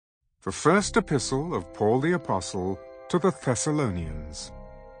The first epistle of Paul the Apostle to the Thessalonians.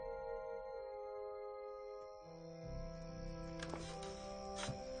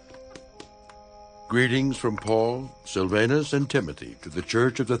 Greetings from Paul, Silvanus, and Timothy to the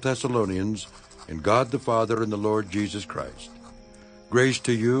church of the Thessalonians, in God the Father and the Lord Jesus Christ. Grace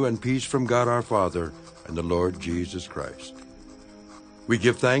to you and peace from God our Father and the Lord Jesus Christ. We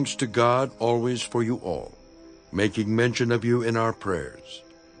give thanks to God always for you all, making mention of you in our prayers,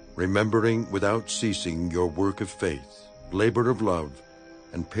 remembering without ceasing your work of faith, labor of love,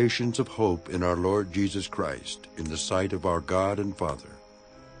 and patience of hope in our Lord Jesus Christ, in the sight of our God and Father.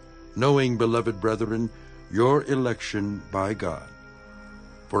 Knowing, beloved brethren, your election by God.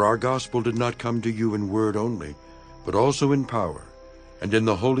 For our gospel did not come to you in word only, but also in power, and in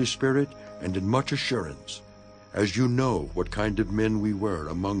the Holy Spirit, and in much assurance, as you know what kind of men we were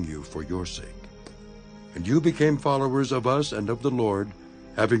among you for your sake. And you became followers of us and of the Lord,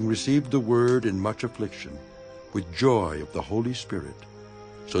 having received the word in much affliction, with joy of the Holy Spirit,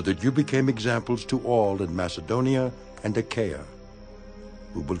 so that you became examples to all in Macedonia and Achaia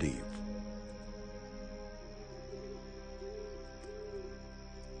who believe.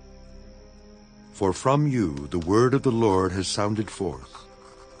 For from you the word of the Lord has sounded forth,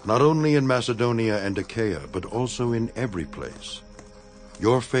 not only in Macedonia and Achaia, but also in every place.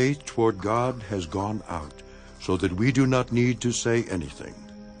 Your faith toward God has gone out, so that we do not need to say anything.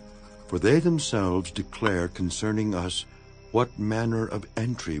 For they themselves declare concerning us what manner of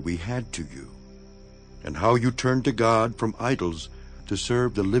entry we had to you, and how you turned to God from idols to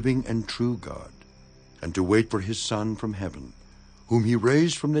serve the living and true God, and to wait for his Son from heaven, whom he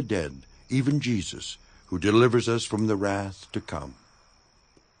raised from the dead, even Jesus, who delivers us from the wrath to come.